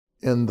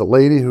And the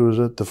lady who was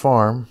at the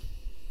farm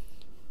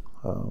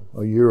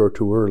a year or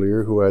two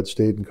earlier, who I'd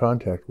stayed in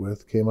contact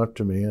with, came up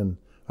to me and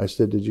I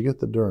said, "Did you get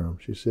the durum?"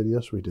 She said,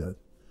 "Yes, we did."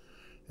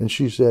 And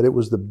she said, "It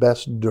was the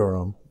best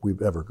durum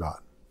we've ever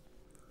gotten."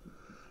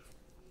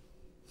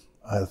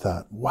 I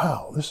thought,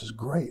 wow, this is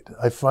great.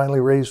 I finally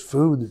raised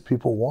food that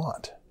people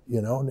want.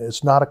 And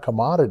it's not a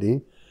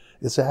commodity,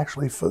 it's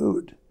actually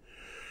food.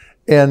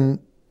 And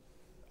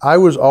I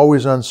was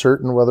always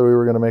uncertain whether we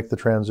were going to make the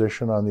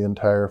transition on the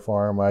entire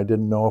farm. I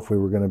didn't know if we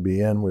were going to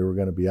be in, we were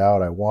going to be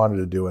out. I wanted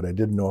to do it. I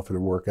didn't know if it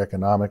would work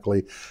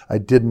economically. I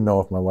didn't know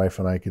if my wife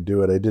and I could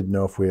do it. I didn't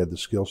know if we had the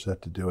skill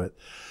set to do it.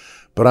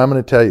 But I'm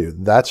going to tell you,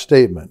 that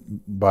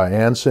statement by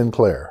Ann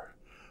Sinclair,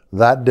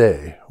 that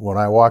day when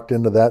I walked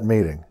into that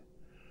meeting,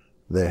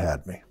 they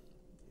had me.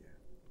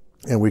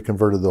 And we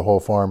converted the whole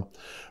farm.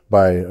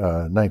 By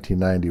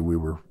 1990, we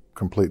were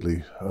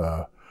completely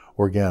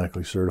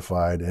organically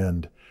certified,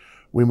 and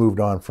we moved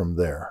on from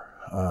there.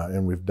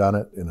 And we've done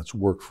it, and it's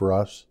worked for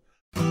us.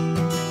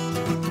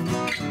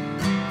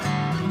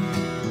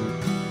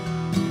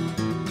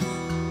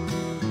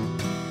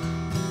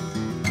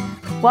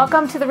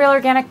 Welcome to the Real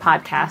Organic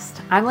Podcast.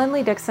 I'm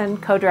Lindley Dixon,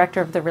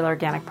 co-director of the Real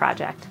Organic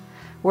Project.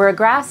 We're a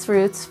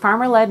grassroots,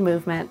 farmer-led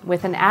movement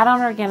with an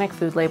add-on organic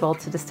food label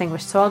to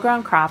distinguish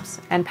soil-grown crops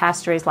and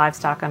pasture-raised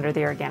livestock under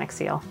the organic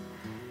seal.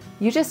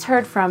 You just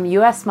heard from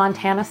U.S.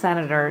 Montana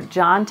Senator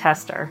Jon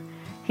Tester.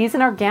 He's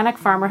an organic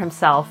farmer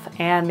himself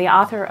and the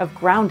author of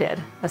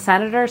Grounded, a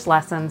senator's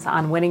lessons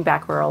on winning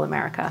back rural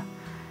America.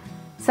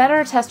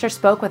 Senator Tester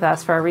spoke with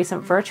us for a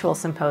recent virtual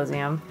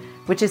symposium,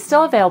 which is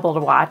still available to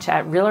watch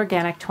at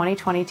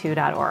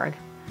realorganic2022.org.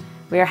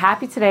 We are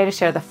happy today to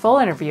share the full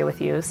interview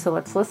with you, so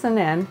let's listen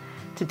in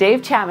to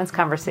Dave Chapman's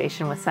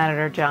conversation with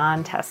Senator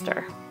Jon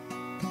Tester.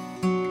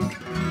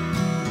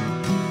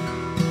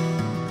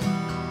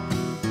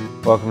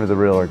 Welcome to the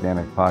Real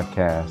Organic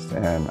Podcast,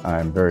 and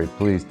I'm very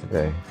pleased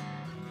today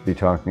to be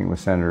talking with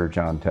Senator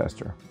Jon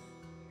Tester.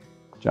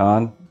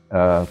 Jon,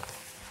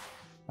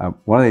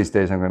 one of these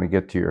days I'm going to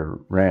get to your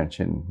ranch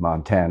in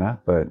Montana,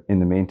 but in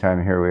the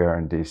meantime, here we are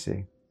in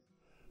D.C.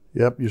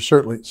 Yep, you're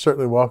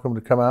certainly welcome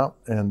to come out,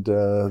 and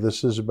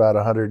this is about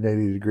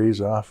 180 degrees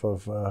off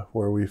of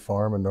where we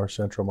farm in north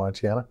central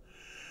Montana.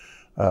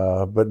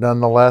 But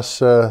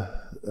nonetheless, I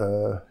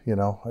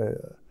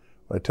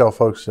tell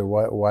folks that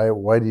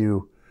why do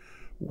you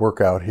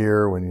work out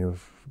here when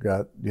you've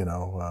got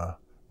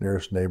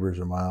nearest neighbors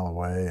a mile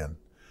away,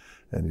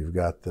 and you've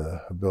got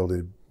the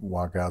ability to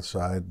walk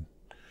outside, and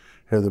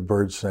hear the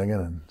birds singing,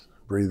 and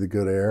breathe the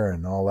good air,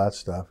 and all that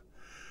stuff.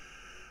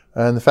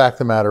 And the fact of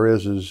the matter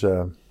is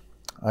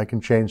I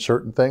can change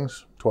certain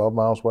things 12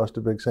 miles west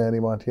of Big Sandy,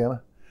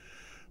 Montana,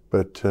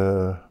 but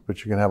you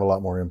can have a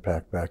lot more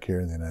impact back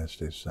here in the United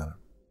States Senate.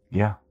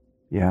 Yeah,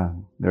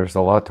 there's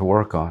a lot to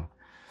work on.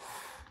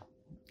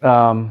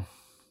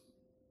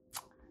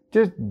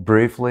 Just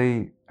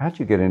briefly, how'd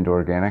you get into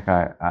organic?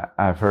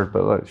 I've heard,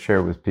 but let's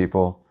share with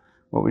people,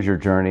 what was your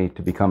journey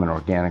to become an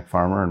organic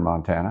farmer in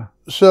Montana?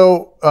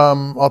 So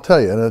I'll tell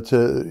you,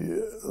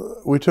 and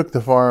we took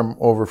the farm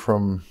over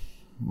from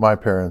my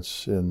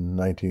parents in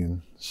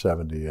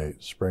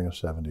 1978, spring of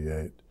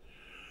 78.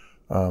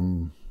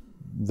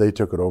 They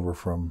took it over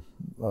from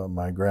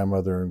my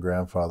grandmother and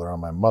grandfather on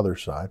my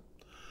mother's side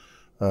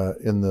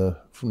from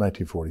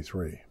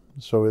 1943.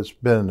 So it's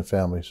been in the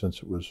family since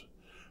it was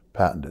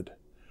patented.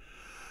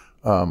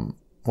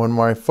 When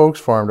my folks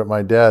farmed it,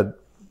 my dad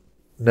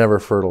never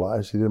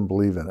fertilized. He didn't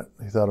believe in it.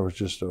 He thought it was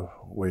just a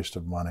waste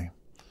of money.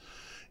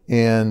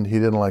 And he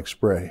didn't like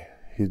spray.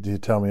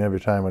 He'd tell me every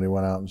time when he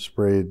went out and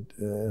sprayed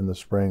in the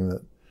spring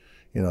that,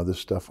 this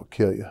stuff will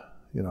kill you.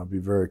 Be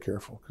very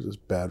careful because it's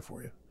bad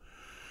for you.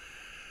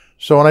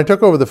 So when I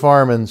took over the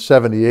farm in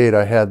 78,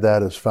 I had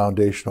that as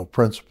foundational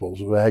principles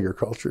of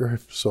agriculture,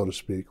 so to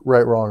speak,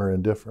 right, wrong, or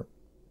indifferent.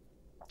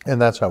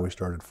 And that's how we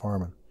started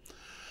farming.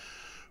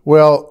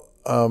 Well,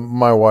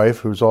 my wife,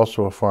 who's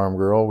also a farm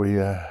girl,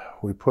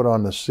 we put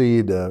on the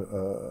seed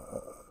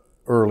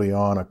early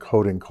on a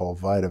coating called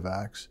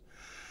Vitavax.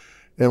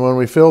 And when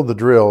we filled the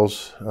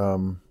drills,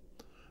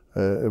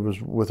 it was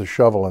with a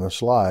shovel and a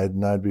slide,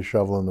 and I'd be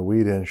shoveling the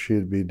wheat in,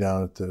 she'd be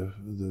down at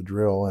the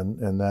drill,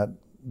 and that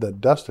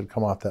dust had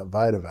come off that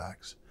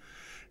Vitavax.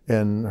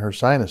 And her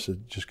sinuses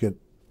would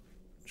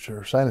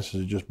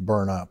just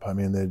burn up. I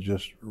mean, they'd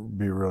just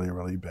be really,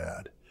 really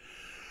bad.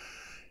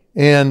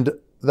 And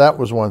that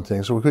was one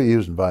thing. So we quit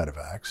using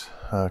Vitavax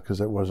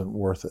because it wasn't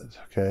worth it,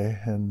 okay?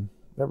 And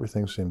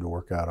everything seemed to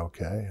work out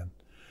okay.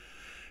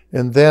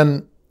 And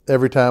then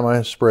every time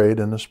I sprayed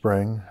in the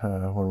spring,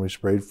 when we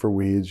sprayed for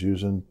weeds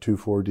using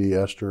 2,4-D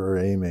ester or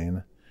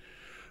amine,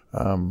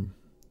 I'd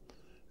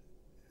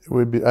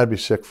be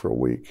sick for a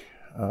week.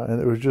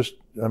 And it was just,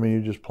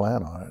 you just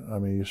plan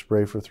on it. You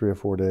spray for 3 or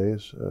 4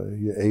 days.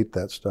 You ate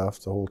that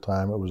stuff the whole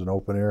time. It was an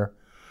open air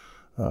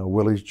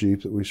Willys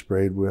Jeep that we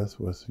sprayed with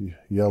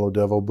Yellow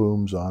Devil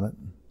booms on it.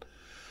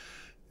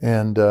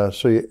 And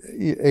so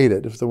you ate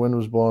it. If the wind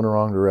was blowing the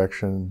wrong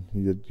direction,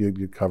 you'd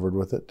get covered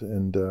with it.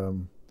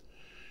 And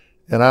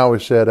And I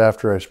always said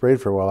after I sprayed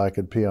for a while, I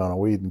could pee on a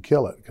weed and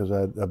kill it because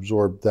I'd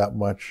absorbed that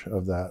much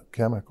of that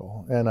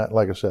chemical. And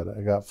like I said,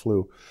 I got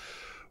flu.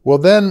 Well,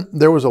 then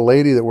there was a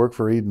lady that worked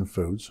for Eden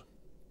Foods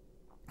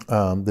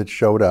that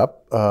showed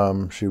up.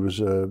 She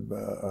was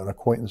an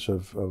acquaintance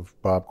of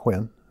Bob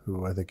Quinn,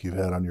 who I think you've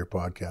had on your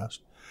podcast.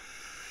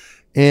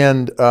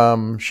 And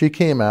she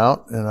came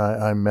out, and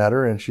I met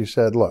her, and she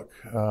said, look,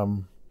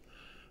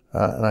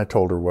 and I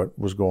told her what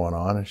was going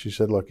on, and she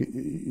said, look,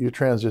 you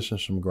transition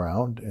some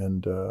ground,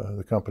 and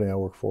the company I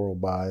work for will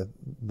buy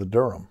the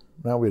durum.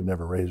 Now, we had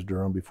never raised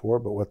durum before,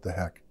 but what the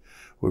heck?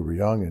 We were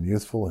young and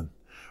youthful and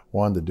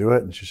wanted to do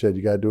it. And she said,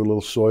 you got to do a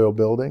little soil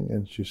building.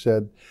 And she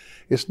said,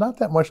 it's not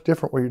that much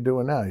different what you're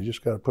doing now. You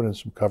just got to put in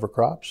some cover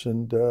crops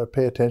and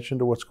pay attention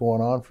to what's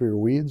going on for your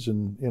weeds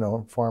and,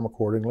 farm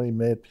accordingly.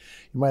 You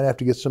might have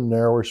to get some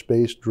narrower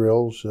space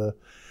drills.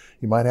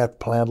 You might have to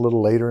plant a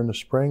little later in the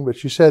spring. But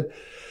she said,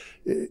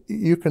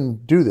 you can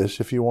do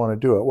this if you want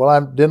to do it. Well, I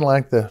didn't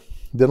like the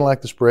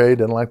spray,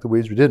 didn't like the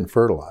weeds. We didn't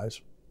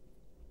fertilize.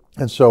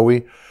 And so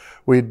we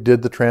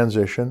did the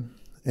transition,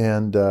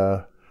 and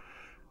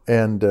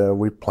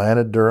we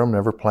planted durum,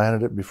 never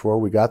planted it before.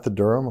 We got the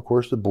durum. Of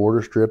course, the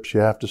border strips you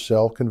have to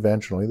sell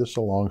conventionally. This is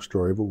a long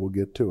story, but we'll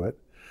get to it.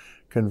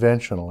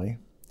 Conventionally.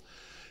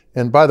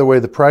 And by the way,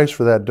 the price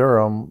for that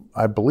durum,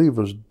 I believe,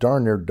 was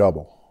darn near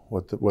double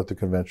what the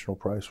conventional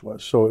price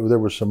was. So there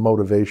was some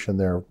motivation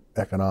there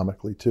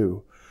economically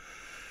too.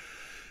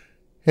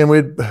 And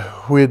we'd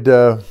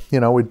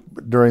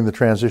during the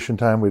transition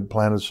time, we'd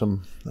planted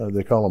some,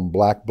 they call them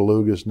black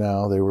belugas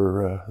now. They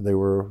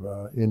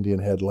were Indian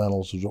head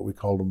lentils is what we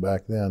called them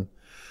back then.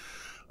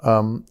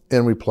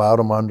 And we plowed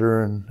them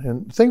under,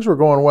 and things were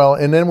going well.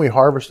 And then we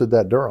harvested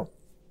that durum.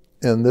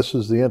 And this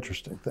is the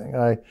interesting thing.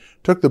 I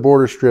took the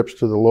border strips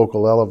to the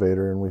local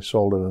elevator, and we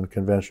sold it in the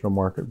conventional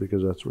market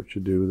because that's what you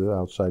do, the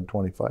outside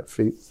 25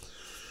 feet.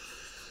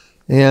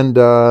 And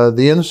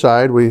the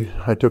inside,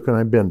 I took and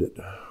I binned it,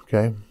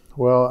 okay?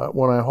 Well,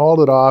 when I hauled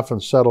it off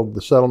and settled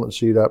the settlement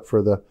seed up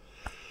for the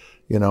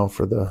I don't know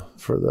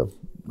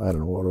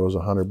what it was,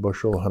 100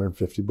 bushel,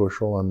 150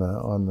 bushel on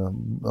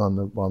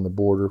the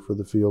border for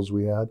the fields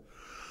we had,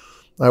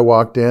 I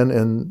walked in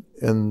and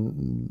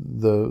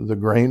the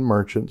grain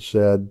merchant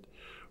said,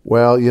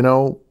 well,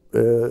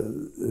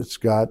 it's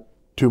got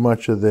too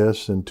much of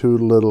this and too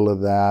little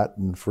of that,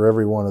 and for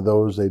every one of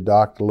those they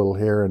docked a little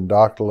here and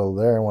docked a little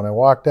there. And when I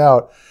walked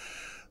out,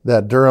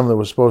 that durum that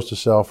was supposed to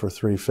sell for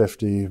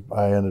 $3.50,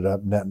 I ended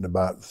up netting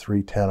about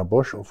 $3.10 a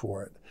bushel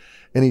for it.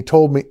 And he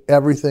told me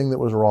everything that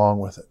was wrong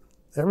with it.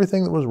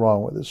 Everything that was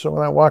wrong with it. So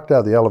when I walked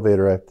out of the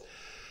elevator, I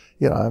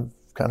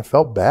kind of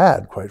felt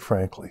bad, quite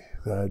frankly,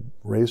 that I'd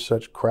raised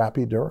such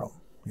crappy durum,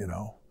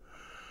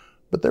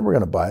 But they were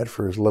going to buy it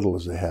for as little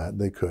as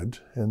they could.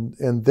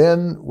 And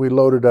then we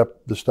loaded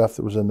up the stuff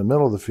that was in the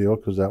middle of the field,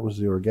 because that was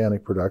the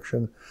organic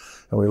production.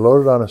 And we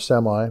loaded on a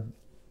semi,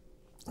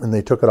 and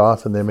they took it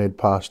off and they made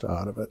pasta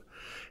out of it.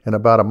 And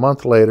about a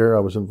month later, I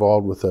was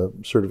involved with a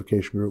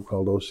certification group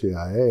called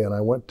OCIA, and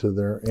I went to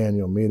their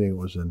annual meeting. It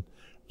was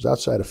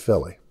outside of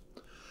Philly.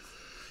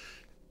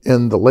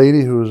 And the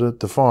lady who was at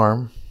the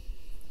farm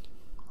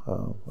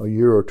a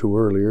year or two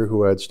earlier,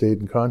 who I had stayed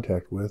in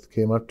contact with,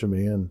 came up to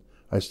me, and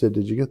I said,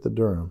 did you get the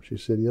durum? She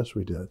said, yes,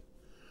 we did.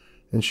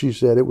 And she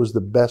said, it was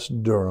the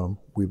best durum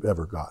we've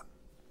ever got.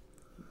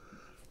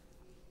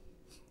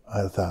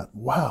 I thought,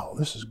 wow,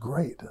 this is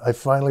great. I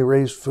finally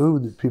raised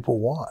food that people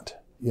want,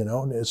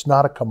 and it's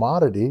not a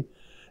commodity,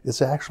 it's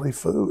actually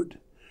food.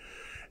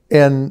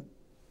 And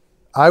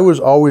I was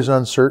always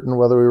uncertain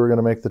whether we were going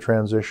to make the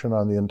transition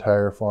on the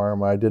entire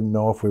farm. I didn't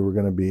know if we were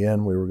going to be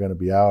in, we were going to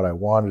be out. I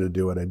wanted to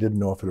do it. I didn't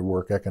know if it would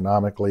work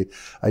economically.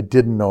 I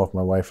didn't know if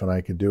my wife and I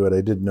could do it.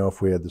 I didn't know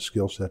if we had the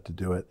skill set to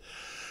do it.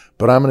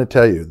 But I'm going to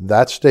tell you,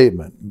 that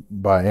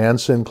statement by Ann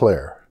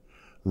Sinclair,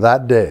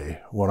 that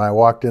day when I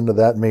walked into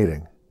that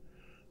meeting,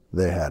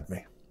 they had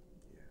me.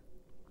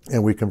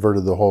 And we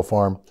converted the whole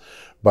farm.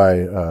 By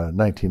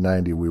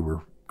 1990, we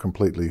were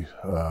completely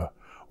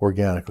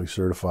organically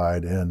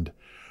certified, and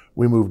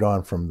we moved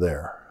on from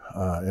there,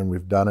 and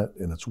we've done it,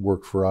 and it's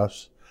worked for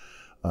us.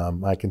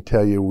 I can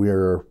tell you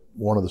we're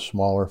one of the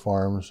smaller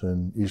farms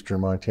in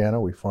eastern Montana.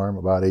 We farm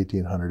about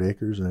 1,800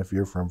 acres, and if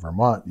you're from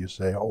Vermont, you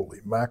say, holy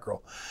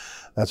mackerel,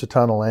 that's a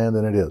ton of land,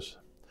 and it is.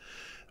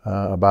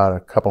 About a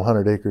couple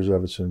hundred acres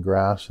of it's in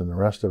grass, and the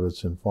rest of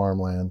it's in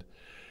farmland,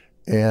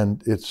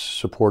 and it's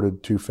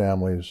supported two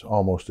families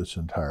almost its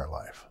entire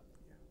life.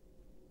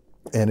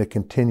 And it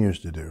continues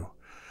to do.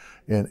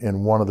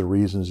 And one of the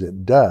reasons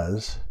it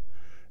does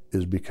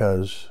is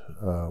because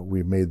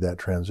we made that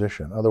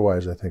transition.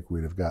 Otherwise, I think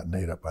we'd have gotten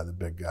ate up by the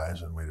big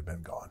guys and we'd have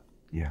been gone.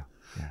 Yeah.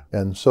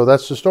 And so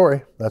that's the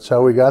story. That's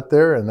how we got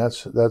there, and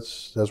that's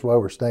why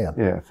we're staying.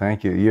 Yeah,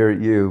 thank you.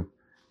 You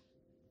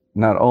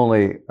not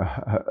only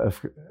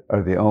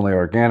are the only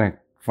organic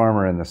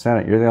farmer in the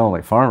Senate, you're the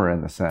only farmer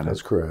in the Senate.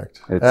 That's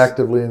correct. It's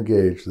actively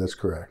engaged, that's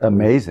correct.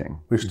 Amazing.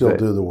 We still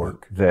do the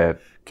work.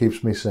 That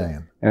keeps me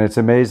sane. And it's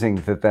amazing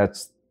that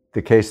that's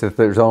the case that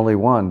there's only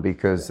one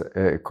because,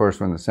 of course,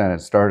 when the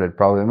Senate started,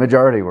 probably the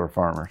majority were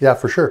farmers. Yeah,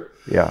 for sure.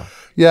 Yeah.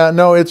 Yeah,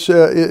 no,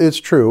 it's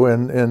true,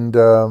 and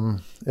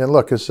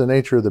look, it's the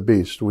nature of the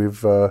beast.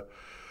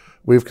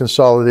 We've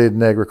consolidated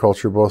in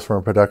agriculture both from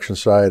a production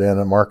side and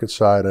a market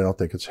side. I don't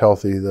think it's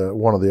healthy.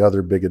 One of the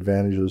other big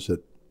advantages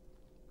that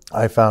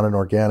I found in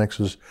organics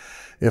is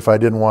if I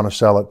didn't want to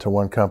sell it to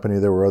one company,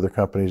 there were other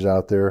companies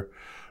out there.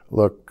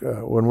 Look,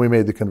 when we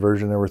made the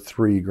conversion, there were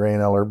 3 grain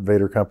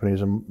elevator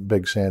companies in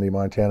Big Sandy,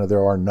 Montana.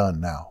 There are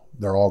none now.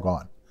 They're all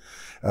gone.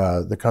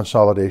 The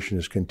consolidation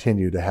has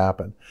continued to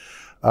happen.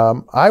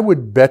 I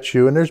would bet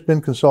you, and there's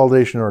been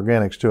consolidation in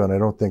organics too, and I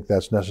don't think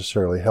that's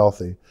necessarily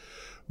healthy,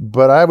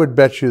 but I would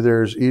bet you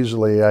there's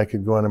easily, I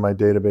could go into my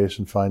database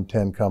and find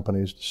 10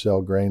 companies to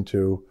sell grain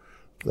to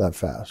that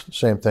fast.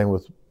 Same thing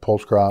with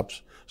pulse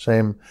crops.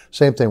 Same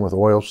thing with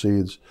oil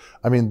seeds.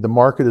 I mean, the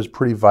market is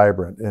pretty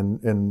vibrant,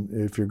 and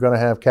if you're going to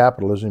have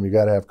capitalism, you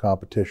got to have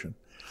competition.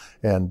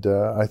 And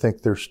I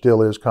think there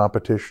still is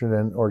competition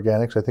in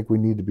organics. I think we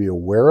need to be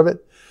aware of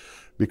it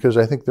because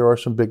I think there are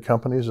some big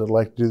companies that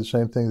like to do the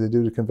same thing they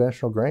do to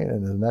conventional grain,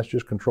 and that's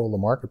just control the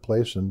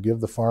marketplace and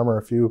give the farmer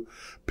a few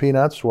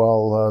peanuts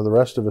while the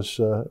rest of us,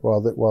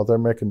 while they're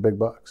making big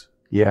bucks.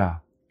 Yeah.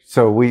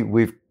 So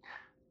we've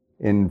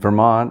in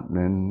Vermont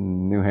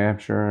and New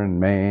Hampshire and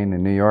Maine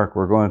and New York,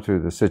 we're going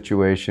through the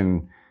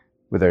situation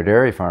with our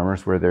dairy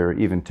farmers where they're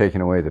even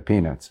taking away the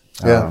peanuts.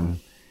 Yeah.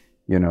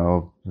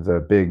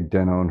 The big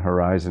Danone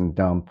Horizon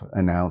dump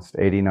announced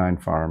 89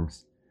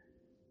 farms,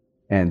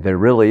 and there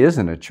really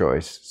isn't a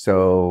choice.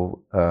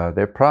 So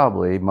they're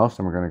probably, most of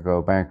them are going to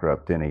go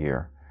bankrupt in a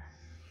year.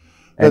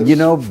 And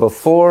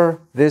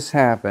before this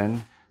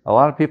happened, a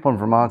lot of people in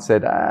Vermont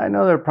said, I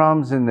know there are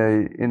problems in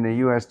the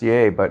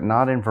USDA, but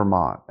not in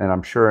Vermont. And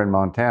I'm sure in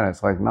Montana,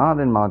 it's like,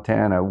 not in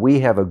Montana. We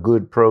have a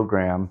good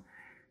program.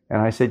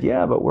 And I said,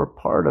 yeah, but we're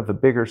part of a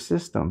bigger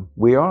system.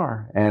 We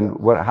are. And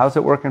how's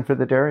it working for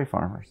the dairy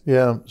farmers?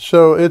 Yeah.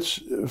 So it's,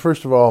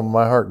 first of all,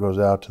 my heart goes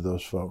out to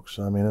those folks.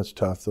 I mean, it's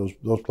tough. Those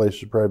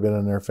places have probably been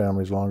in their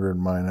families longer than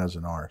mine has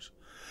in ours.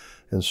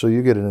 And so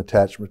you get an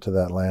attachment to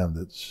that land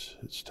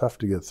it's tough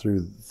to get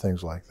through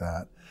things like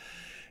that.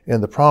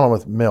 And the problem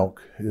with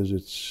milk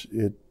is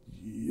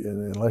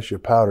unless you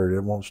powder it,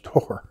 it won't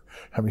store.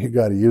 I mean, you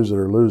got to use it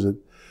or lose it.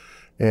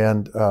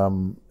 And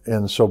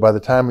so by the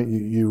time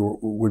you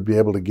would be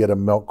able to get a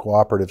milk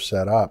cooperative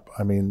set up,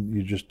 I mean,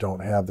 you just don't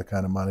have the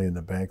kind of money in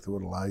the bank that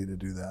would allow you to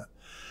do that.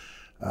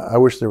 I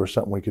wish there was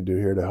something we could do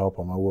here to help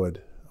them. I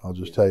would. I'll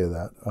just tell you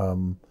that.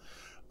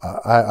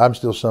 I'm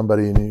still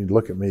somebody, and you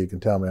look at me, you can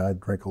tell me I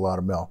drink a lot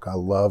of milk. I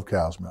love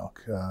cow's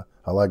milk.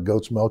 I like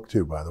goat's milk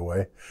too, by the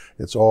way.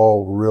 It's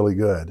all really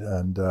good.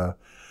 And for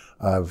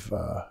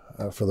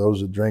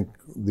those that drink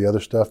the other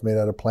stuff made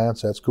out of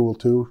plants, that's cool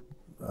too.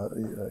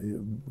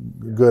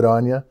 Good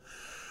on you.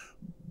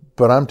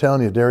 But I'm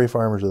telling you, dairy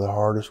farmers are the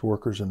hardest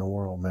workers in the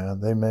world,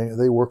 man.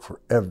 They work for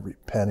every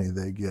penny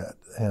they get.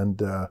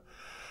 And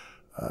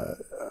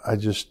I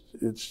just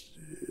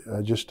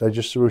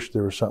wish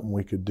there was something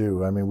we could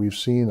do. I mean, we've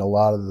seen a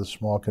lot of the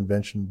small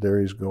convention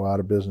dairies go out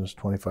of business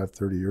 25,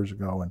 30 years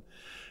ago, and it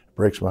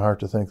breaks my heart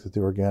to think that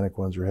the organic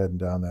ones are heading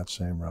down that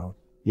same road.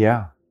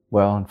 Yeah,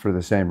 well, and for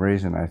the same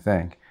reason, I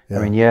think. Yeah.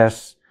 I mean,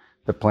 yes,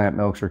 the plant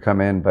milks are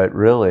coming in, but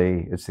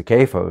really, it's the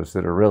CAFOs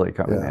that are really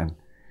coming in.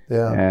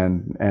 Yeah.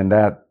 And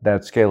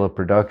that scale of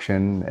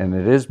production, and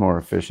it is more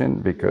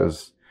efficient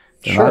because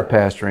they're not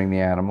pasturing the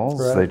animals.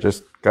 Right. They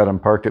just got them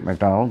parked at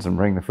McDonald's and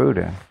bring the food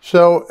in.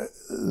 So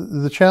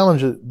the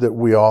challenge that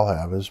we all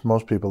have is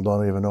most people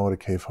don't even know what a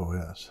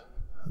CAFO is.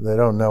 They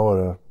don't know what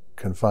a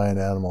confined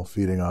animal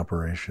feeding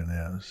operation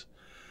is.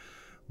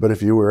 But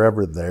if you were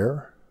ever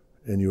there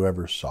and you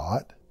ever saw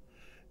it,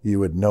 you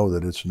would know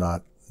that it's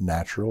not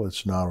natural,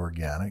 it's not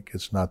organic,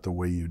 it's not the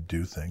way you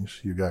do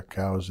things. You got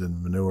cows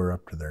in manure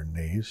up to their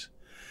knees,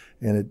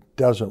 and it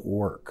doesn't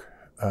work.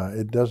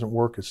 It doesn't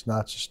work, it's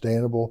not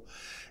sustainable.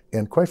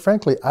 And quite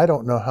frankly, I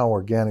don't know how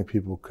organic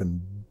people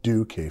can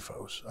do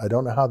CAFOs. I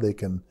don't know how they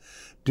can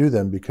do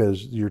them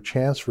because your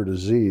chance for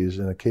disease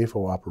in a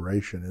CAFO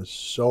operation is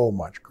so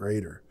much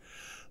greater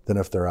than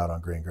if they're out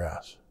on green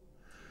grass.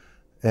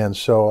 And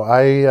so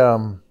I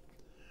don't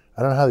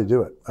know how they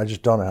do it. I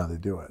just don't know how they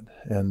do it.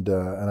 And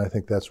I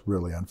think that's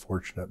really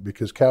unfortunate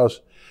because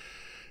cows,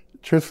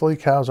 truthfully,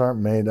 cows aren't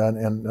made on,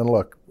 and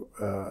look,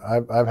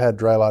 I've had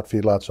dry lot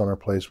feedlots on our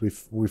place. We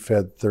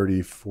fed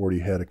 30, 40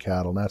 head of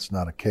cattle, and that's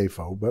not a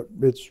CAFO, but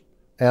it's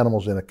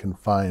animals in a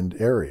confined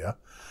area.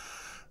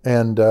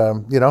 And,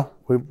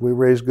 we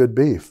raise good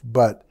beef,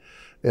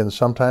 and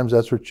sometimes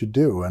that's what you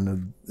do.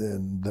 And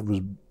it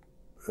was,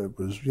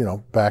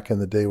 back in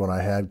the day when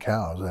I had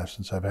cows.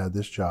 Since I've had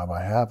this job,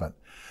 I haven't.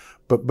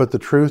 But the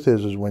truth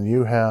is when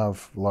you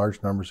have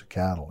large numbers of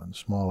cattle in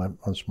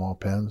small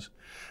pens,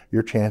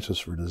 your chances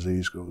for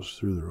disease goes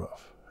through the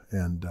roof.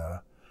 And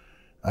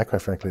I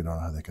quite frankly don't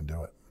know how they can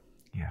do it.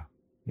 Yeah.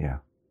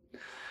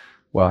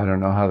 Well, I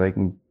don't know how they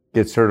can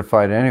get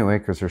certified anyway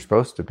because they're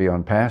supposed to be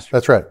on pasture.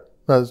 That's right.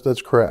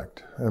 That's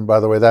correct. And by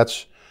the way,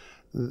 that's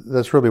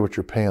really what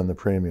you're paying the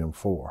premium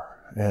for.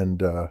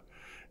 And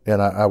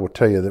And I will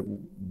tell you that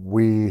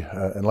we,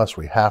 unless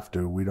we have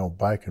to, we don't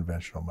buy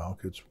conventional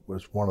milk. It's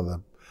one of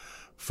the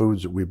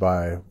foods that we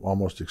buy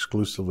almost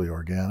exclusively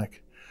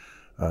organic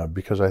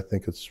because I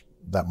think it's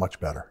that much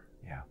better.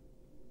 Yeah,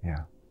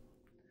 yeah.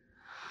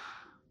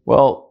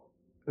 Well,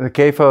 the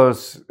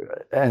CAFOs,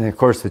 and of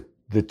course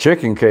the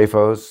chicken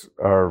CAFOs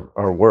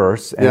are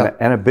worse,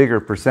 and a bigger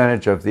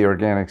percentage of the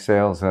organic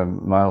sales.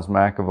 Miles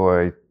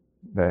McAvoy,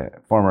 the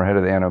former head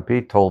of the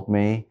NOP, told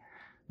me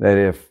that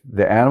if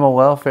the animal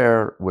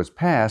welfare was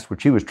passed,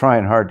 which he was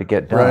trying hard to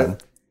get done,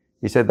 Right.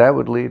 he said that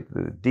would lead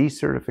to the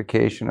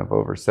decertification of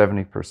over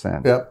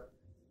 70% Yep.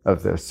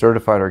 of the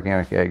certified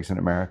organic eggs in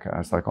America. I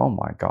was like, oh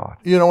my God.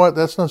 You know what?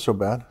 That's not so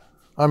bad.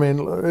 I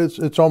mean,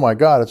 it's oh my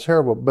God, it's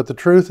terrible. But the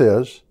truth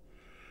is,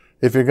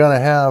 if you're going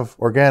to have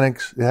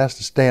organics, it has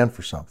to stand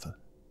for something.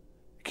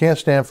 You can't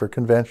stand for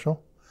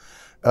conventional.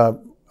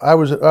 I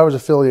was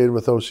affiliated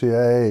with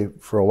OCIA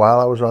for a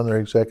while. I was on their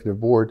executive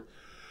board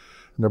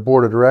and their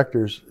board of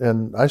directors,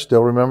 and I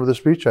still remember the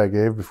speech I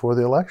gave before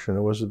the election.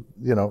 It was,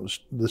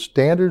 the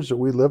standards that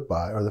we live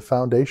by are the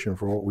foundation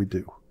for what we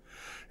do.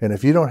 And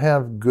if you don't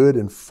have good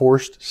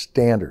enforced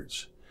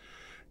standards,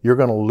 you're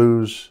going to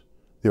lose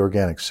the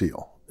organic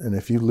seal. And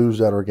if you lose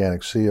that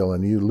organic seal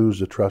and you lose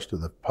the trust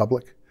of the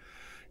public,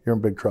 you're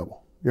in big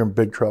trouble. You're in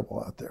big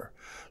trouble out there.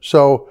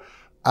 So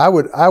I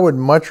would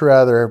much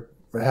rather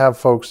have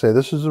folks say,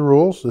 this is the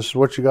rules, this is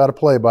what you got to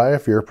play by.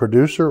 If you're a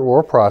producer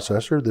or a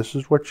processor, this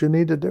is what you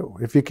need to do.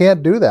 If you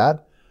can't do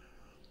that,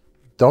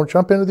 don't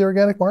jump into the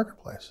organic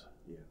marketplace.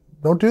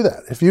 Don't do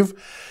that. If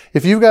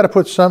you've got to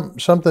put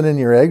something in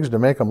your eggs to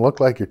make them look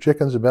like your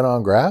chickens have been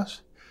on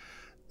grass,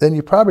 then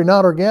you're probably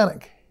not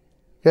organic.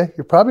 Okay?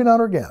 You're probably not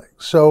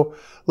organic. So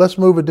let's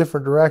move a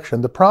different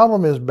direction. The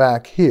problem is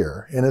back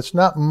here, and it's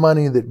not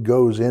money that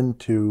goes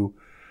into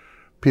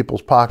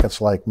people's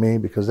pockets like me,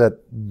 because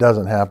that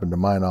doesn't happen to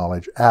my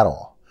knowledge at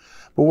all.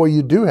 But what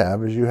you do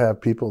have is you have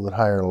people that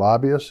hire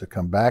lobbyists that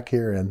come back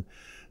here and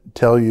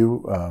tell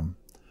you,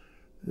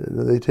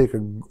 they take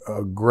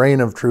a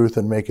grain of truth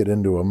and make it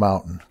into a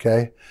mountain,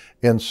 okay?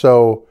 And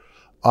so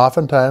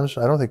oftentimes,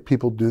 I don't think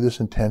people do this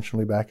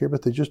intentionally back here,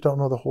 but they just don't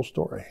know the whole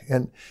story.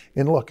 And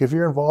look, if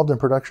you're involved in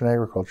production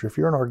agriculture, if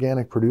you're an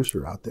organic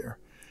producer out there,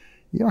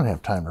 you don't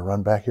have time to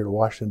run back here to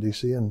Washington,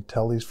 D.C. and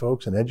tell these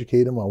folks and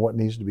educate them on what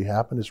needs to be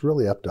happened. It's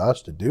really up to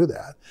us to do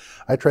that.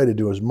 I try to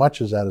do as much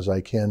of that as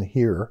I can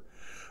here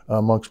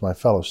amongst my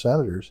fellow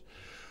senators.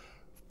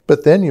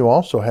 But then you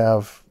also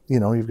have,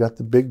 you've got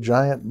the big,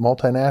 giant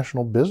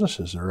multinational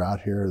businesses that are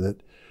out here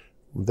that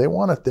they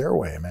want it their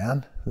way,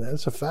 man.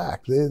 That's a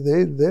fact.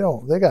 They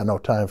got no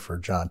time for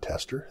Jon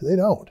Tester. They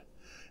don't.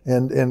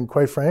 And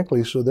quite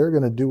frankly, so they're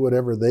going to do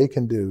whatever they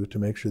can do to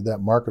make sure that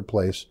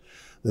marketplace,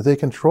 that they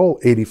control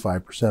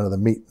 85% of the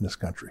meat in this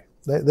country,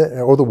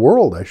 or the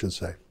world, I should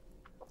say.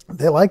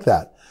 They like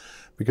that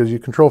because you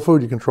control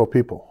food, you control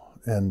people.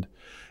 And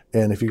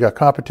if you got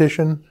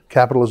competition,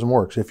 capitalism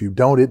works. If you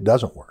don't, it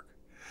doesn't work.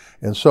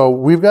 And so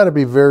we've got to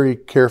be very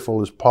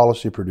careful as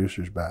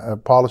policymakers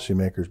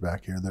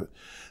back here that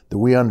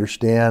we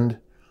understand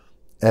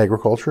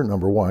agriculture,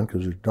 number one,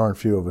 because there's darn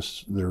few of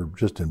us that are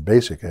just in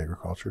basic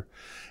agriculture.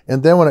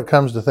 And then when it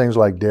comes to things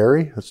like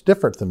dairy, it's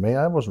different than me.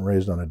 I wasn't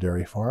raised on a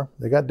dairy farm.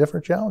 They got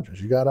different challenges.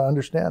 You got to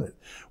understand it.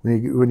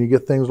 When you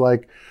get things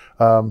like,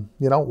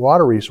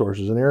 water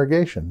resources and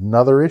irrigation,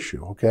 another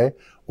issue, okay?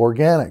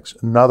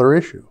 Organics, another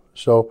issue.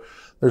 So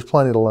there's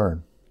plenty to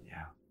learn.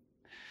 Yeah.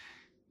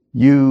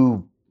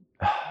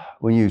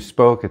 When you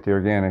spoke at the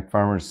Organic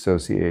Farmers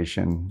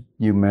Association,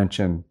 you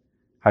mentioned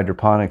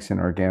hydroponics and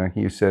organic.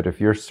 You said if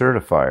your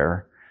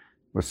certifier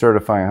was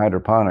certifying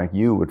hydroponic,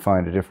 you would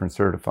find a different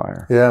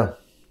certifier. Yeah.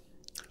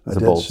 It's a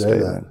bold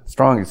statement.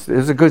 Strong. It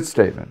was a good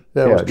statement.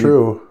 Yeah, it was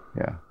true.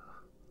 Yeah.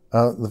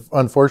 The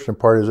unfortunate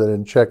part is I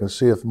didn't check and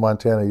see if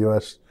Montana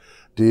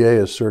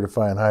USDA is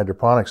certifying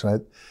hydroponics.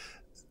 And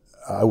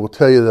I will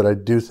tell you that I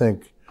do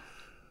think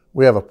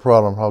we have a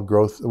problem called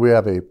growth. We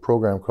have a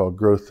program called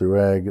Growth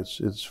Through Ag.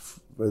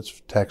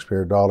 It's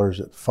taxpayer dollars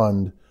that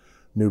fund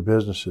new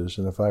businesses.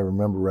 And if I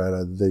remember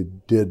right, they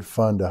did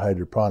fund a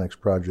hydroponics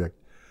project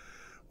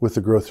with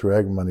the Growth Through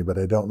Ag money, but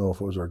I don't know if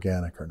it was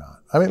organic or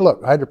not. I mean,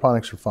 look,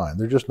 hydroponics are fine.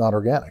 They're just not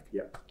organic.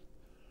 Yeah.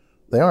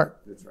 They aren't.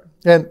 That's right.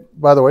 And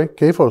by the way,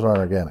 CAFOs aren't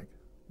organic.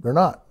 They're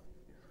not.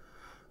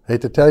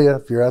 Hate to tell you,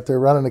 if you're out there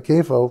running a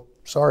CAFO,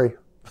 sorry.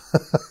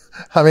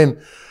 I mean,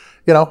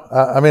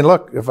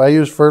 look, if I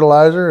use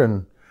fertilizer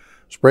and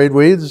sprayed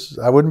weeds,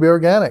 I wouldn't be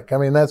organic. I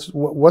mean, that's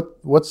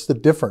what's the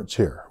difference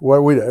here?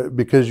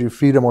 Because you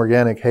feed them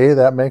organic hay,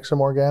 that makes them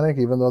organic,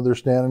 even though they're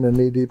standing in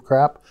knee-deep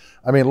crap?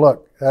 I mean,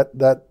 look,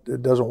 that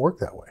it doesn't work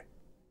that way.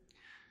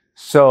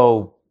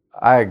 So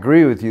I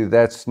agree with you.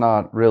 That's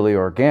not really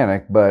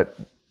organic, but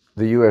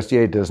the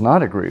USDA does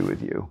not agree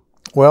with you.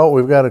 Well,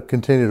 we've got to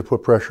continue to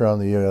put pressure on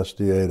the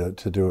USDA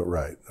to do it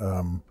right.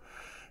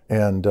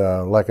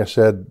 Like I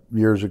said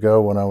years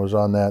ago when I was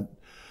on that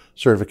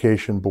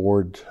certification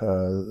board,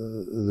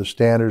 the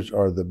standards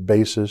are the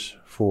basis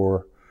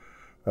for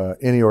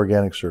any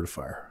organic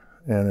certifier.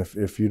 And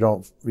if you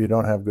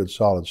don't have good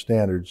solid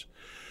standards,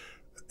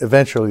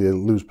 eventually you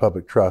lose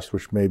public trust,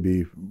 which may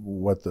be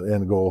what the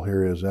end goal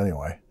here is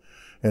anyway.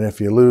 And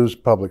if you lose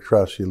public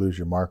trust, you lose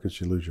your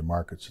markets. You lose your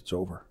markets, it's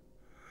over.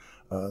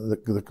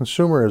 The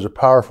consumer is a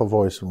powerful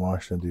voice in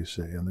Washington,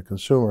 D.C., and the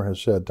consumer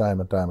has said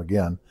time and time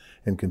again,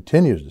 and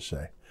continues to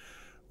say,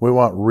 we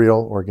want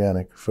real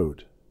organic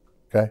food,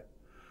 okay?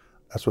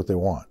 That's what they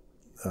want.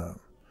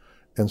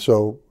 And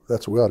so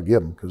that's what we ought to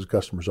give them, because the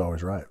customer's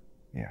always right.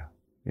 Yeah,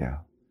 yeah.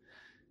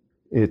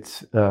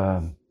 It's,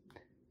 I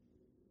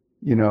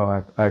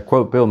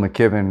quote Bill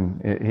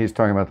McKibben. He's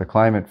talking about the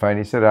climate fight.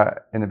 He said,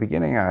 in the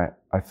beginning, I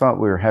thought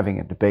we were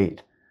having a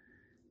debate.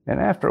 And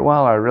after a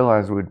while, I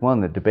realized we'd won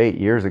the debate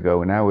years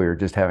ago, and now we were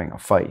just having a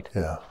fight.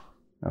 Yeah.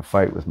 A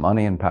fight with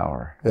money and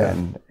power. Yeah.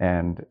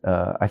 And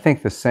I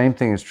think the same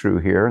thing is true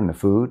here in the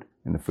food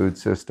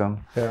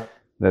system. Yeah.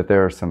 That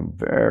there are some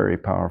very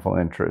powerful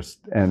interests,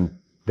 and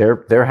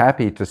they're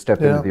happy to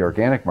step into the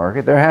organic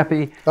market. They're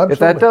happy if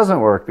that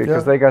doesn't work,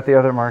 because they got the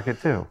other market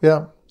too.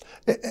 Yeah.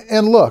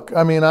 And look,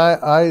 I mean,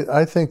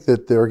 I think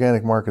that the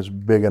organic market's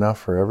big enough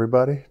for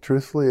everybody.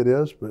 Truthfully, it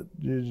is, but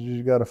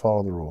you got to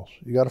follow the rules.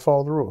 You got to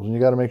follow the rules, and you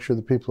got to make sure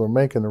the people who are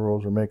making the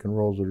rules are making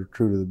rules that are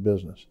true to the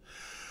business.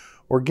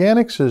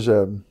 Organics is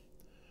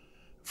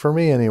for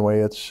me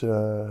anyway. It's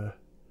you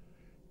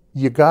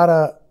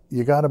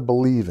gotta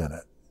believe in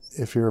it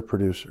if you're a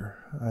producer.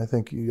 I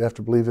think you have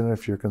to believe in it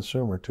if you're a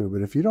consumer too.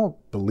 But if you don't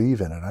believe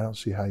in it, I don't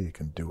see how you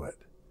can do it.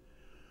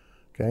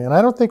 Okay, and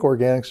I don't think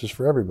organics is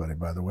for everybody,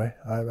 by the way.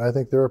 I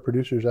think there are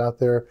producers out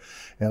there,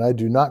 and I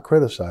do not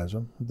criticize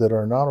them, that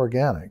are not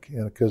organic,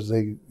 because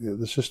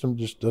the system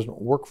just doesn't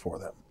work for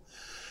them,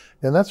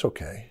 and that's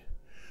okay.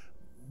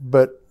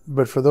 But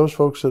for those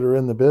folks that are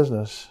in the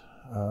business,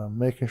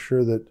 making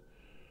sure you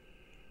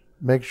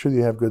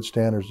have good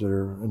standards that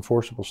are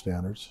enforceable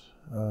standards,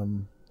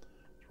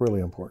 is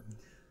really important.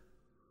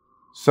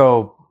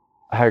 So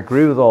I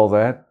agree with all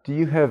that. Do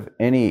you have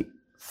any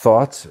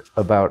thoughts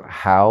about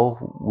how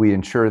we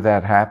ensure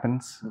that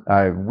happens?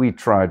 We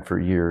tried for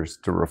years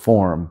to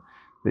reform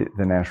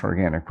the National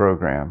Organic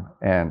Program,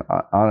 and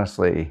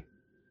honestly,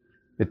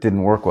 it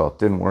didn't work well. It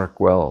didn't work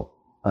well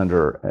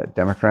under a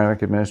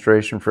Democratic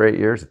administration for 8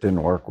 years. It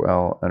didn't work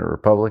well under a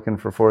Republican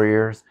for 4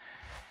 years.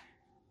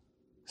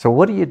 So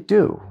what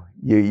do?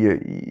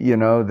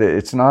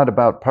 It's not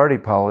about party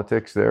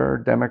politics. There are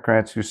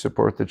Democrats who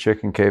support the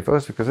chicken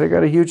CAFOs because they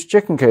got a huge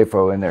chicken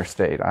CAFO in their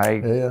state.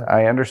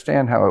 I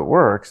understand how it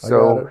works.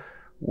 So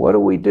what do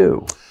we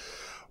do?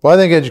 Well, I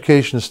think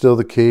education is still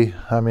the key.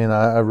 I mean,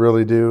 I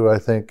really do. I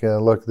think,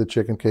 look, the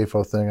chicken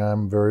CAFO thing,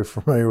 I'm very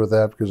familiar with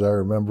that because I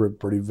remember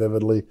it pretty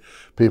vividly.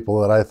 People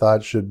that I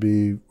thought should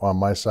be on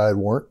my side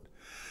weren't.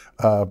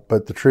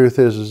 But the truth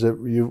is that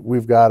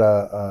we've got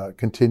to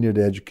continue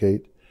to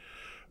educate.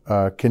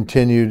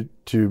 Continue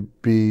to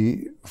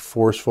be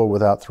forceful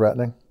without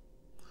threatening,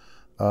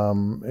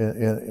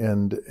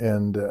 and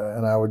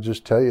I would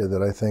just tell you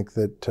that I think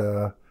that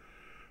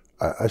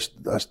this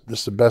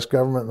is the best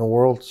government in the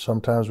world.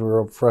 Sometimes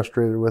we're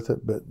frustrated with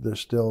it, but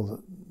there's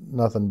still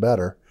nothing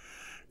better.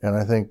 And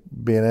I think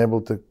being able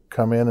to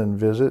come in and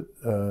visit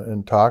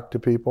and talk to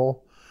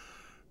people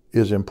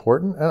is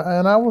important.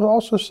 And I would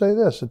also say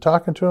this, and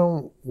talking to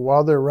them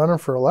while they're running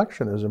for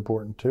election is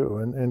important too,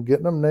 and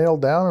getting them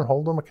nailed down and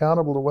hold them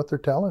accountable to what they're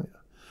telling you.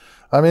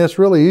 I mean, it's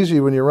really easy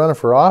when you're running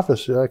for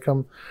office. I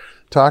come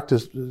talk to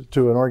an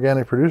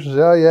organic producer and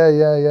say, oh,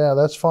 yeah,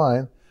 that's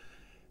fine.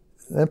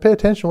 And pay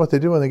attention to what they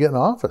do when they get in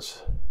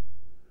office,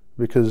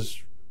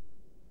 because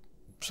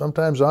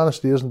sometimes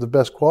honesty isn't the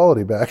best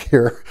quality back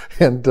here.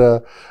 And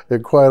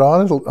quite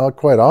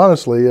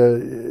honestly,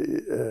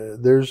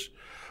 there's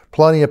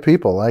plenty of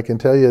people. I can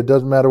tell you it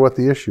doesn't matter what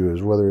the issue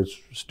is, whether it's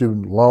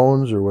student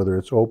loans or whether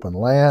it's open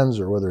lands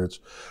or whether it's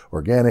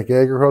organic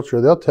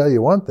agriculture. They'll tell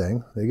you one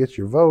thing, they get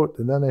your vote,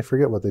 and then they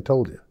forget what they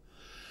told you.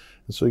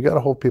 And so you got to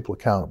hold people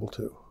accountable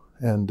too.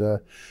 And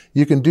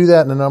you can do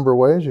that in a number of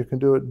ways. You can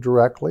do it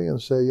directly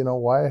and say,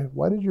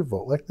 why did you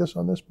vote like this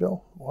on this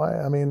bill? Why?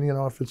 I mean,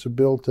 if it's a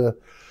bill to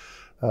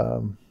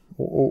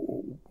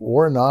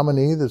or a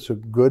nominee that's a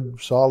good,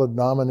 solid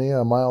nominee,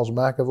 a Miles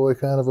McAvoy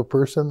kind of a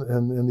person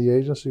in the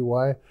agency,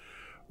 why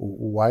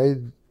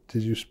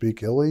did you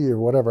speak illy or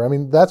whatever? I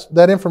mean,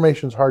 that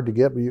information's hard to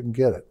get, but you can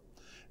get it.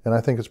 And I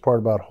think it's part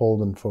about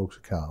holding folks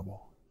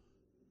accountable.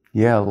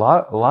 Yeah, a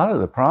lot of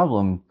the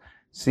problem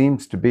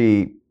seems to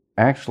be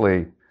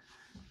actually,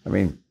 I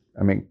mean,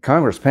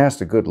 Congress passed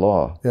a good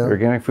law, the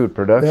Organic Food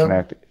Production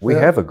Act. We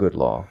have a good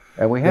law,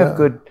 and we have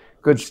good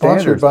standards.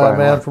 Sponsored by a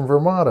man from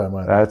Vermont, I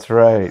might add. That's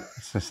right.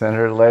 So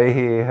Senator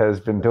Leahy has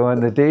been doing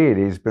the deed.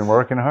 He's been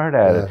working hard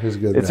at it. He's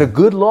good. It's a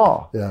good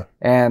law. Yeah.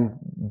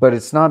 But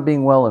it's not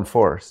being well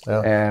enforced.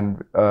 Yeah.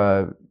 And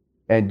my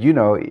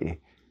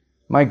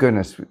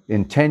goodness,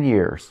 in 10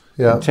 years,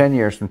 from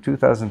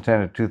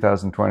 2010 to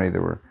 2020,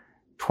 there were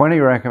 20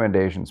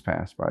 recommendations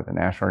passed by the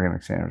National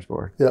Organic Standards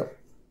Board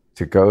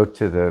to go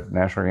to the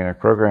National Organic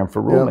Program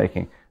for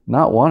rulemaking.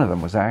 Not one of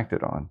them was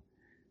acted on,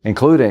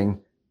 including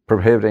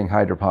prohibiting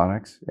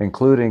hydroponics,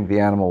 including the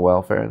animal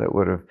welfare that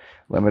would have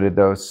limited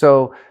those.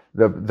 So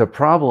the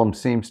problem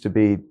seems to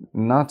be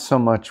not so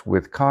much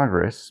with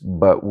Congress,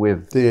 but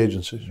with The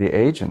agencies. the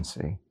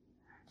agency.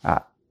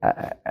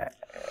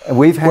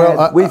 We've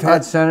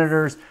had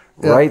senators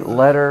write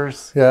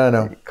letters, Yeah, I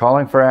know.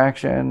 calling for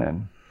action,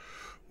 and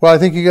Well, I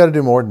think you got to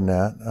do more than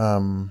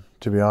that.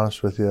 To be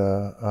honest with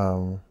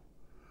you,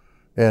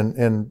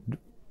 and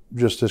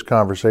just this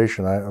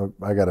conversation,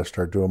 I got to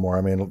start doing more.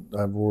 I mean,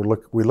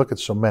 we look at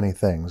so many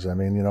things. I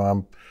mean,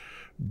 I'm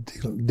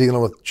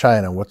dealing with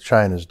China, what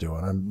China's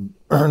doing.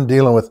 I'm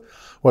dealing with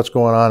what's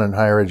going on in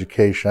higher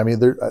education. I mean,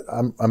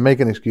 I'm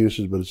making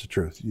excuses, but it's the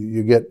truth.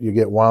 You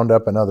get wound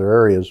up in other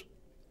areas,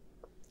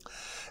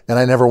 and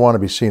I never want to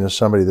be seen as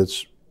somebody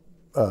that's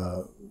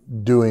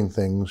doing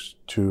things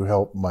to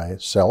help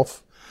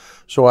myself.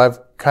 So I've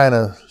kind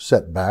of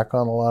set back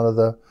on a lot of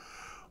the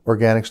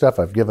organic stuff.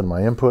 I've given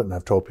my input and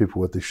I've told people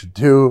what they should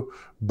do,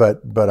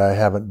 but I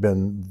haven't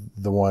been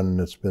the one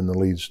that's been the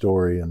lead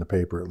story in the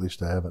paper. At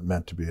least I haven't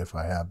meant to be if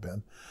I have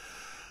been.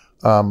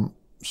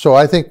 So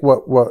I think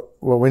what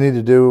we need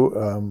to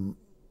do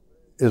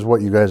is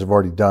what you guys have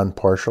already done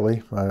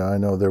partially. I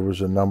know there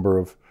was a number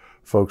of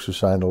folks who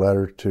signed a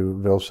letter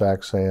to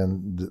Vilsack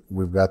saying that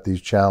we've got these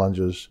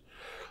challenges,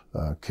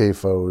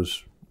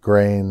 CAFOs,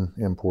 grain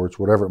imports,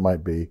 whatever it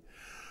might be.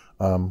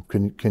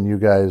 Can you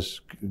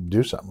guys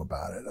do something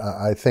about it?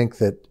 I think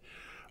that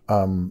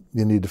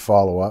you need to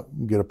follow up,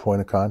 get a point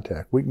of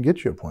contact. We can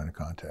get you a point of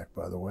contact,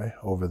 by the way,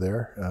 over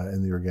there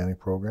in the organic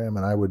program,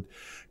 and I would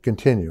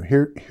continue.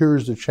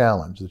 Here's the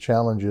challenge. The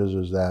challenge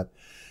is that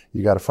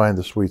you got to find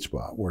the sweet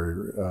spot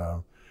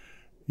where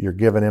you're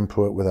giving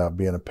input without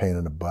being a pain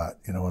in the butt.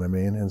 You know what I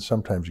mean? And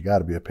sometimes you got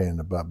to be a pain in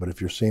the butt. But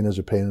if you're seen as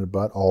a pain in the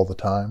butt all the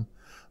time,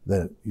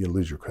 then you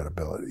lose your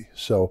credibility.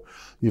 So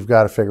you've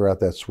got to figure out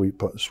that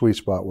sweet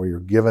spot where you're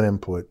giving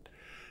input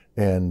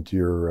and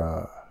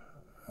you're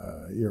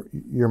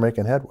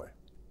making headway.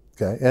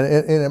 Okay,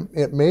 and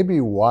it may be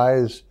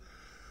wise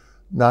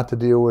not to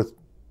deal with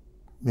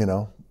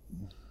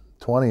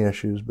 20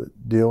 issues, but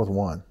deal with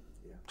one.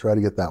 Try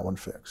to get that one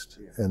fixed,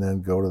 and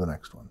then go to the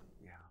next one.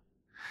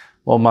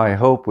 Well, my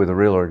hope with the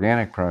Real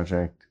Organic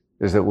Project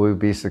is that we'll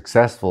be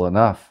successful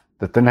enough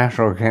that the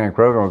National Organic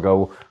Program will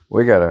go,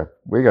 we gotta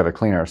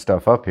clean our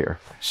stuff up here.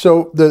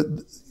 So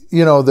the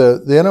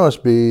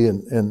NOSB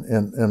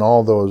and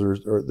all those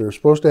they're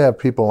supposed to have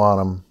people on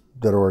them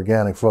that are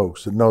organic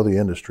folks that know the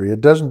industry. It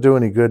doesn't do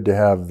any good to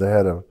have the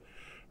head of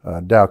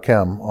Dow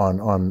Chem on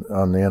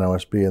the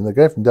NOSB, and the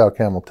guy from Dow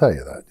Chem will tell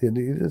you that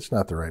it's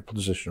not the right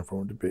position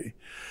for him to be.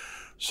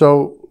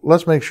 So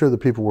let's make sure the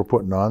people we're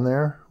putting on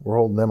there, we're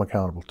holding them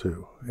accountable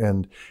too.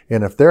 And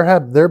if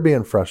they're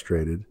being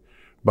frustrated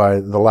by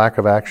the lack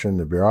of action in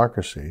the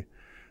bureaucracy,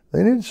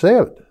 they need to say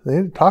it. They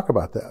need to talk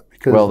about that,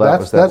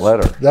 because that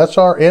letter. That's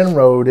our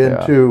inroad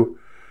into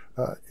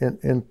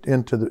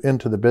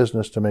into the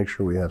business to make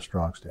sure we have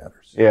strong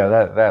standards. Yeah,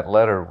 that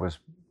letter was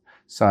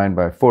signed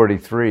by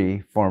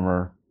 43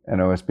 former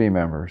NOSB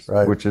members,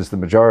 right, which is the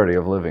majority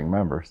of living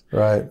members.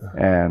 Right.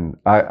 And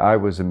I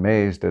was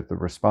amazed at the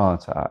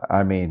response.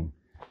 I mean,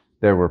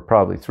 there were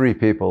probably 3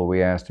 people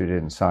we asked who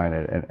didn't sign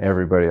it, and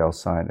everybody else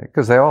signed it,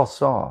 because they all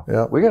saw,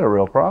 we got a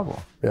real problem.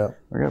 Yeah.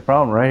 We got a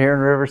problem right here in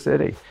River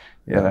City,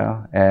 you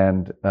know?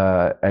 And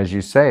as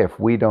you say, if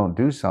we don't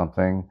do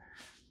something,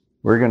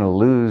 we're going to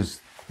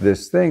lose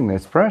this thing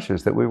that's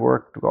precious that we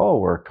all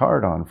worked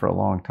hard on for a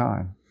long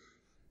time.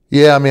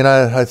 Yeah, I mean,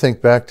 I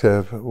think back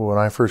to when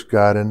I first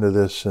got into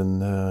this,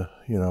 and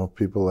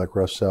people like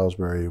Russ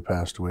Salisbury, who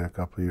passed away a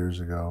couple of years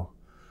ago.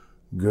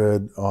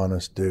 Good,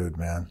 honest dude,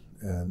 man,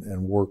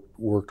 and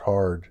worked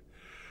hard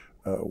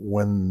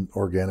when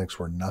organics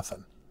were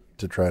nothing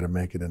to try to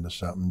make it into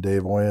something.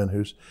 Dave Oyen,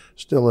 who's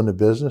still in the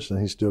business, and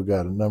he's still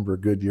got a number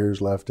of good years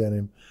left in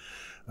him,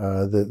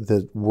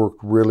 that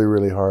worked really,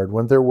 really hard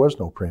when there was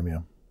no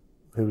premium.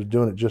 He was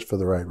doing it just for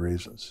the right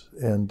reasons,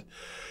 and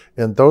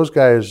those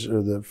guys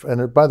are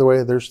and by the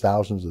way, there's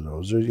thousands of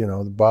those.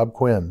 There's, Bob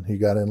Quinn, he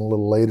got in a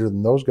little later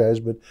than those guys,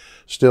 but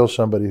still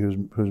somebody who's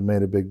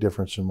made a big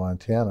difference in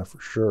Montana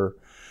for sure.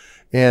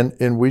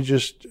 And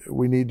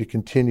we need to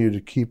continue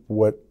to keep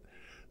what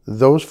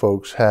those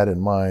folks had in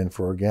mind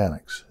for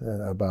organics,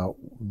 about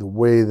the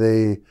way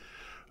they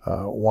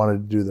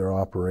wanted to do their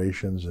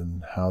operations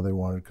and how they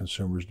wanted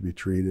consumers to be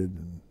treated,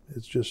 and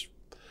it's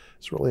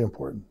really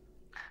important.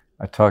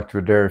 I talked to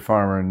a dairy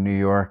farmer in New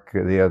York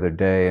the other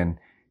day, and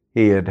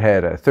he had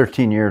a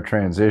 13-year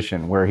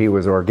transition where he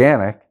was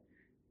organic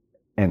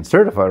and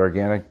certified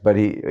organic, but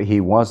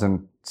he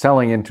wasn't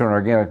selling into an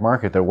organic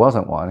market. There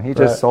wasn't one. He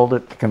just sold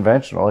it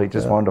conventional. He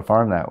just wanted to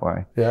farm that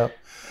way. Yeah.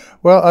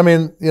 Well, I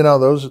mean,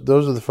 those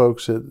are the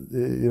folks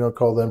that,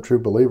 call them true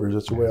believers.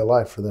 It's a way of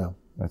life for them.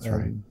 That's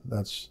right.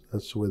 That's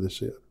the way they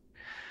see it.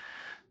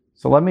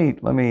 So let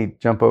me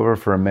jump over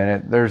for a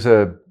minute. There's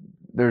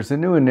a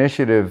new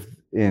initiative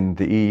in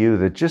the EU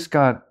that just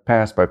got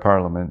passed by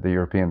Parliament, the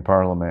European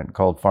Parliament,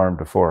 called Farm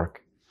to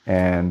Fork.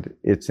 And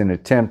it's an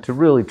attempt to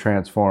really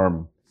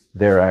transform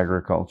their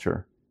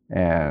agriculture.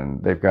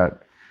 And they've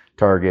got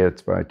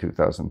targets by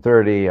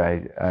 2030.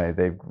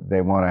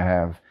 They want to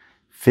have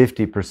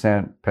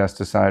 50%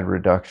 pesticide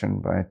reduction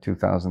by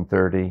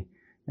 2030,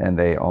 and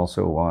they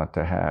also want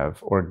to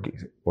have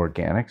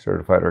organic,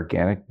 certified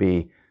organic,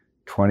 be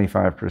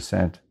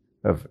 25%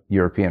 of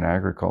European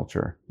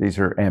agriculture. These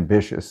are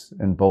ambitious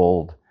and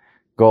bold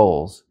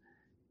goals.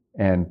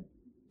 And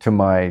to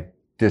my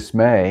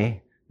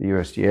dismay, the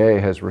USDA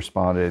has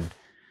responded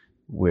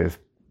with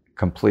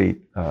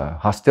complete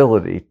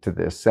hostility to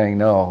this, saying,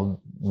 no,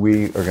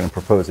 we are going to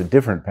propose a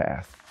different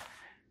path.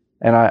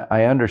 And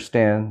I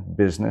understand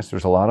business.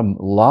 There's a lot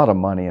of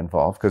money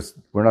involved, because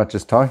we're not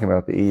just talking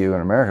about the EU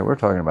and America. We're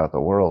talking about the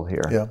world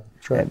here. Yeah,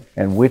 that's right.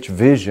 And which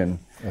vision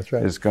That's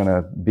right. is going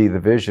to be the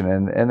vision.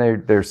 And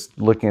they're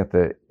looking at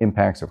the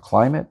impacts of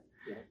climate,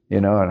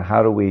 and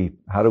how do we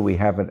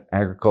have an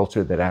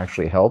agriculture that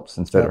actually helps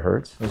instead of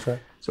hurts. That's right.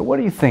 So what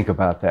do you think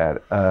about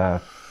that?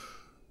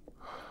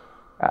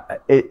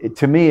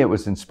 To me, it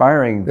was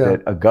inspiring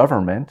that a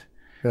government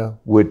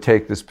would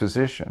take this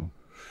position.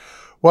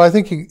 Well, I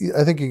think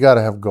you got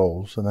to have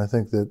goals, and I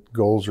think that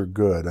goals are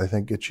good. I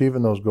think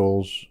achieving those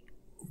goals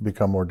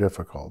become more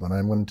difficult, and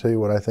I'm going to tell you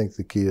what I think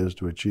the key is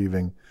to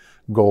achieving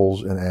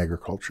goals in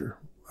agriculture,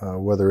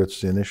 whether it's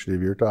the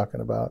initiative you're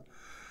talking about,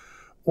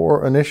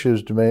 or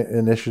initiatives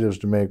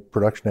to make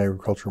production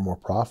agriculture more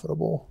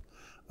profitable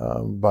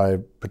by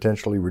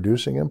potentially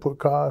reducing input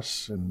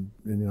costs and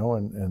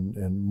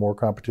more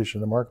competition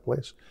in the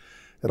marketplace.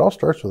 It all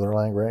starts with our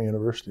land grant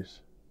universities.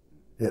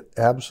 It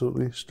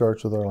absolutely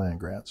starts with our land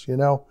grants.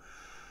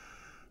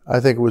 I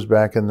think it was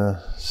back in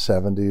the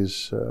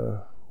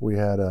 70s, we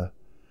had a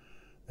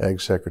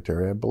ag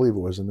secretary, I believe it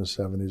was in the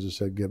 70s, that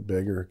said, get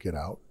big or get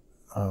out.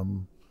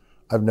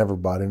 I've never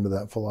bought into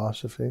that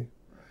philosophy.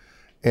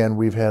 And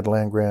we've had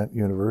land grant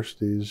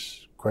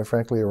universities, quite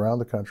frankly, around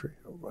the country.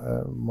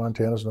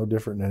 Montana's no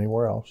different than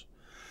anywhere else,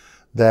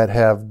 that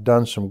have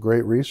done some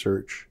great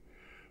research.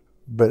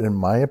 But in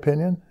my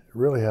opinion, it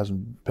really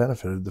hasn't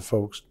benefited the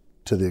folks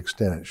to the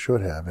extent it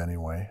should have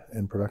anyway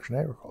in production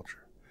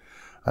agriculture.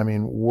 I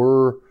mean,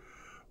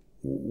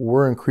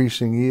 we're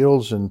increasing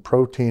yields and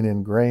protein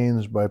in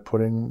grains by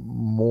putting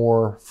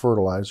more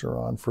fertilizer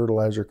on.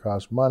 Fertilizer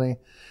costs money,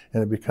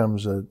 and it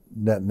becomes a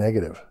net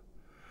negative,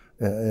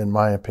 in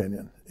my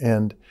opinion.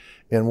 And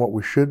what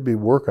we should be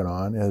working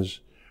on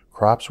is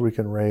crops we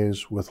can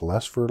raise with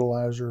less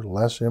fertilizer,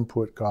 less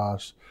input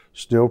costs,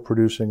 still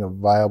producing a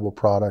viable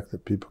product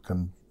that people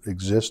can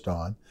exist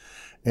on,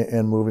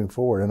 and moving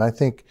forward. And I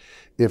think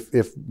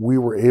if we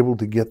were able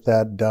to get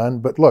that done,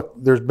 but look,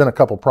 there's been a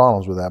couple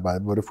problems with that,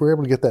 but if we were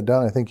able to get that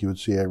done, I think you would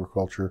see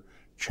agriculture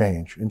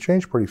change, and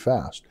change pretty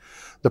fast.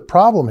 The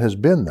problem has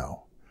been,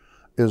 though,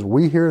 is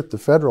we here at the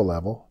federal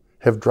level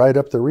have dried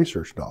up the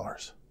research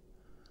dollars.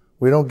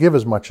 We don't give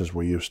as much as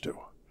we used to.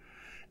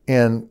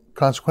 And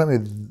consequently,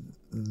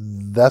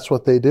 that's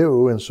what they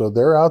do. And so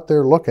they're out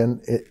there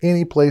looking at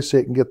any place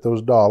they can get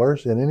those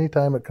dollars. And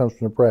anytime it comes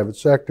from the private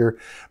sector,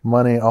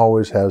 money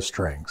always has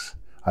strings.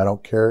 I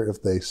don't care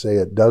if they say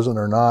it doesn't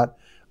or not.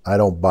 I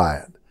don't buy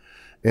it.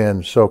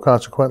 And so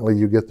consequently,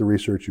 you get the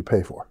research you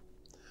pay for,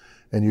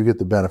 and you get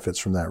the benefits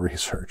from that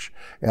research.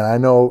 And I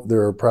know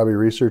there are probably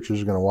researchers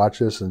who are going to watch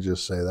this and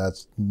just say,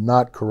 that's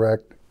not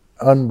correct,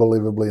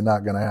 unbelievably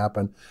not going to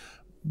happen.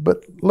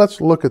 But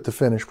let's look at the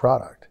finished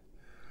product.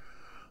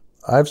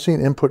 I've seen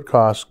input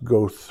costs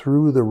go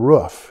through the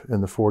roof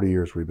in the 40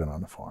 years we've been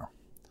on the farm.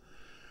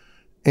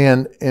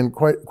 And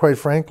quite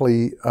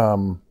frankly,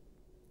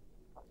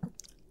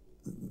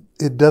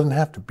 it doesn't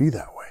have to be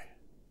that way.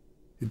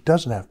 It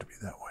doesn't have to be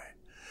that way.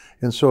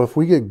 And so if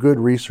we get good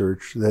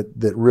research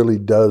that really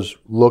does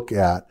look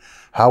at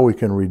how we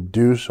can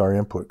reduce our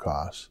input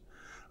costs,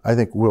 I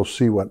think we'll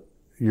see what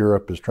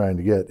Europe is trying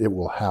to get. It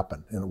will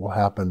happen, and it will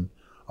happen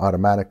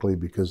automatically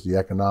because the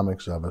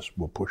economics of us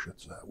will push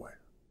it that way.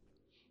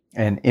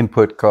 And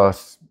input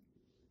costs,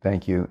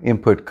 thank you,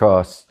 input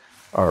costs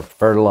are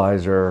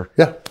fertilizer,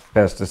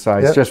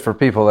 pesticides. Just for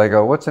people, they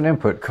go, what's an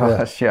input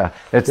cost?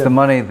 It's the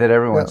money that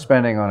everyone's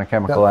spending on a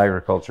chemical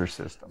agriculture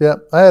system.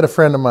 I had a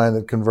friend of mine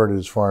that converted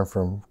his farm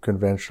from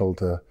conventional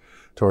to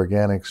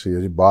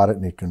organics. He bought it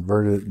and he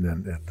converted it.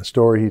 And the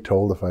story he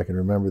told, if I can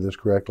remember this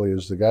correctly,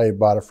 is the guy he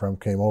bought it from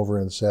came over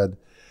and said,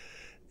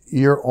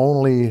 you're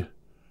only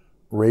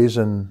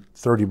raising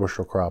 30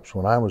 bushel crops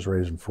when I was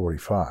raising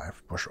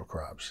 45 bushel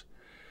crops.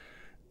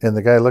 And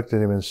the guy looked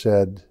at him and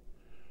said,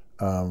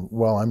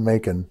 well, I'm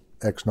making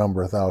X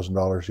number of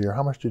 $1,000 a year.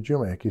 How much did you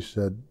make? He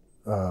said,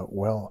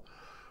 well,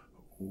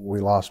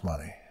 we lost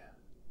money.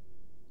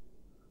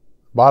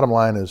 Bottom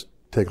line is,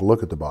 take a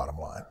look at the bottom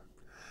line.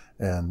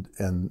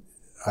 And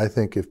I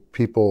think if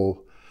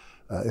people,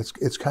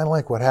 it's kind of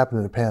like what happened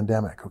in the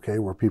pandemic, okay,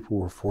 where people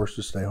were forced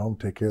to stay home,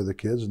 take care of the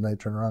kids, and they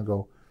turn around and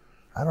go,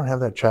 I don't have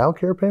that child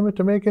care payment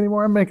to make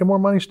anymore. I'm making more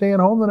money staying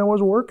home than I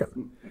was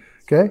working.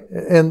 Okay,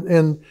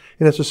 and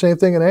it's the same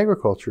thing in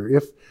agriculture.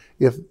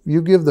 If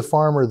you give the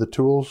farmer the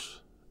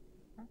tools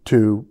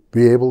to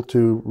be able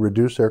to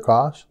reduce their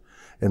costs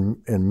and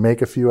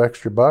make a few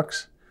extra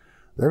bucks,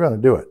 they're going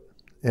to do it.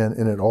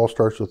 And it all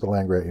starts with the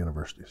land grant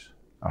universities.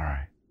 All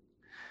right.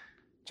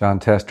 John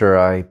Tester,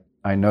 I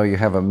I know you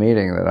have a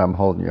meeting that I'm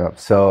holding you up.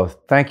 So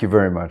thank you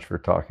very much for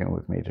talking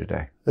with me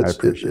today. I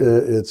appreciate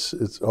it.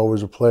 It's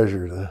always a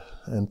pleasure.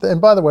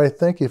 And by the way,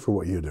 thank you for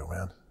what you do,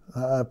 man.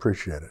 I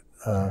appreciate it.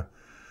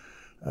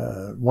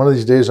 One of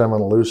these days I'm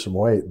going to lose some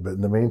weight, but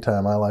in the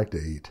meantime, I like to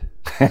eat.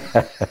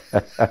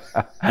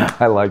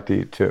 I like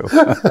to eat too.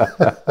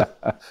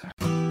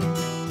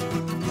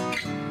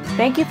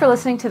 Thank you for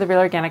listening to the Real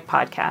Organic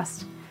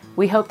Podcast.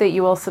 We hope that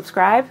you will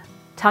subscribe,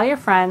 tell your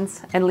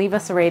friends, and leave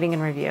us a rating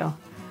and review.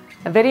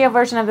 A video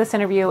version of this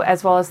interview,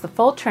 as well as the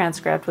full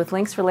transcript with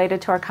links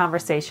related to our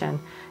conversation,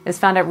 is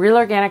found at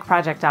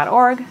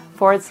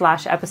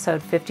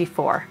realorganicproject.org/episode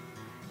 54.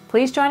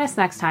 Please join us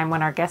next time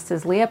when our guest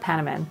is Leah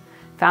Penniman,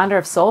 founder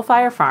of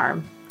Soulfire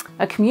Farm,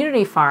 a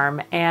community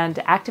farm and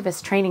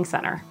activist training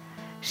center.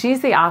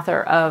 She's the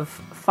author of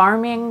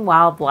Farming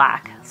While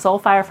Black,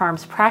 Soulfire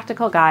Farm's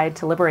practical guide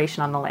to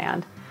liberation on the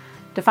land.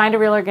 To find a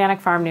Real Organic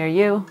farm near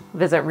you,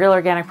 visit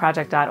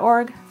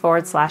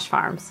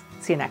realorganicproject.org/farms.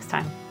 See you next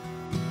time.